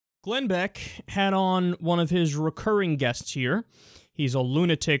Glenn Beck had on one of his recurring guests here. He's a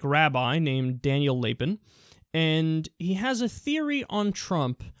lunatic rabbi named Daniel Lapin, and he has a theory on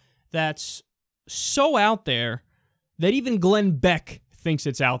Trump that's so out there that even Glenn Beck thinks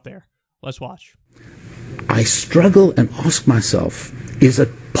it's out there. Let's watch. I struggle and ask myself, is it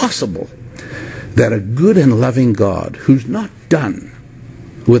possible that a good and loving God, who's not done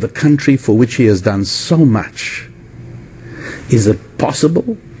with a country for which he has done so much, is it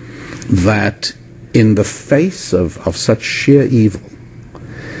possible that in the face of such sheer evil,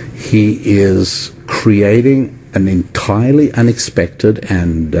 he is creating an entirely unexpected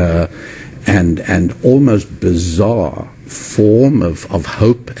and almost bizarre form of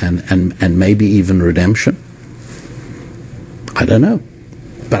hope and maybe even redemption? I don't know.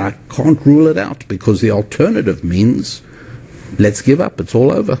 But I can't rule it out, because the alternative means let's give up, it's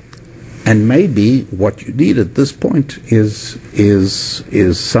all over. And maybe what you need at this point is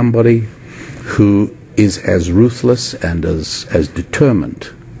somebody who is as ruthless and as determined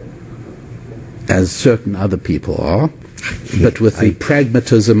as certain other people are, but with the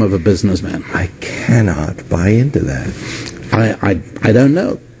pragmatism of a businessman. I cannot buy into that. I don't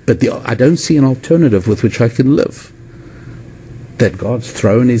know, but I don't see an alternative with which I can live. That God's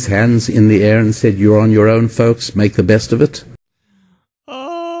thrown his hands in the air and said, "You're on your own, folks, make the best of it."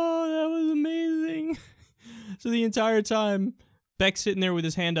 Oh, that was amazing. So the entire time, Beck's sitting there with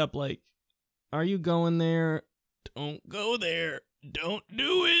his hand up like, are you going there? Don't go there. Don't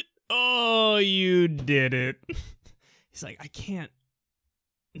do it. Oh, you did it. He's like, I can't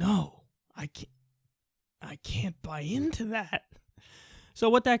buy into that. So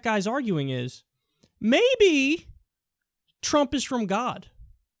what that guy's arguing is, maybe Trump is from God,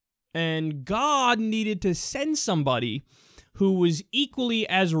 and God needed to send somebody who was equally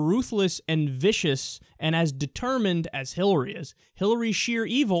as ruthless and vicious and as determined as Hillary is. Hillary's sheer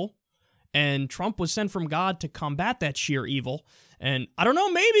evil, and Trump was sent from God to combat that sheer evil. And I don't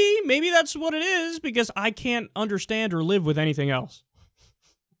know, maybe that's what it is, because I can't understand or live with anything else.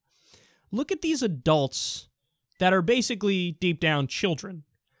 Look at these adults that are basically deep down children.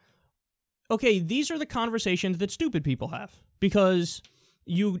 Okay, these are the conversations that stupid people have, because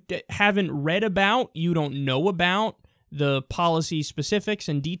you haven't read about, you don't know about the policy specifics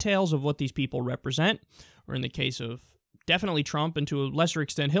and details of what these people represent, or in the case of definitely Trump and to a lesser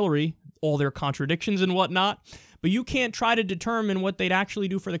extent Hillary, all their contradictions and whatnot. But you can't try to determine what they'd actually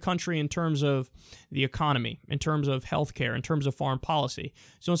do for the country in terms of the economy, in terms of healthcare, in terms of foreign policy.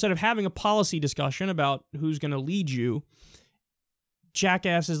 So instead of having a policy discussion about who's going to lead you,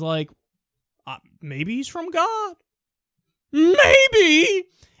 jackass is like, maybe he's from God. Maybe.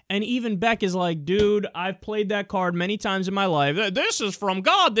 And even Beck is like, dude, I've played that card many times in my life. This is from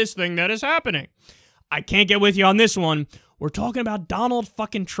God, this thing that is happening. I can't get with you on this one. We're talking about Donald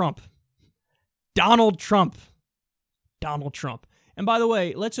fucking Trump. Donald Trump. Donald Trump. And by the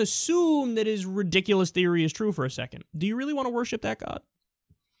way, let's assume that his ridiculous theory is true for a second. Do you really want to worship that God?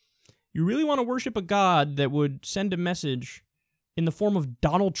 You really want to worship a God that would send a message in the form of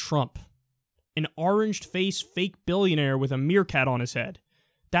Donald Trump, an orange-faced fake billionaire with a meerkat on his head?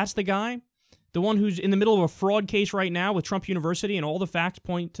 That's the guy? The one who's in the middle of a fraud case right now with Trump University, and all the facts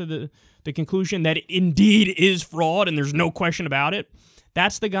point to the conclusion that it indeed is fraud and there's no question about it?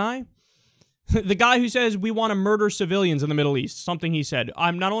 That's the guy? The guy who says we want to murder civilians in the Middle East, something he said.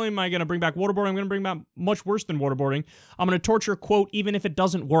 Not only am I going to bring back waterboarding, I'm going to bring back much worse than waterboarding. I'm going to torture, quote, even if it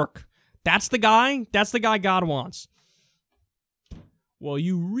doesn't work. That's the guy? That's the guy God wants. Well,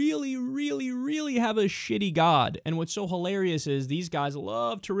 you really, really, really have a shitty God. And what's so hilarious is these guys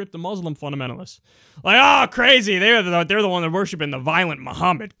love to rip the Muslim fundamentalists. Like, oh, crazy. They're the one that are worshiping the violent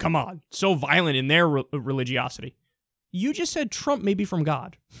Muhammad. Come on. So violent in their religiosity. You just said Trump may be from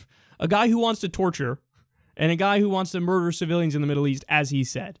God. A guy who wants to torture and a guy who wants to murder civilians in the Middle East, as he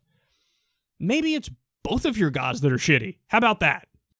said. Maybe it's both of your gods that are shitty. How about that?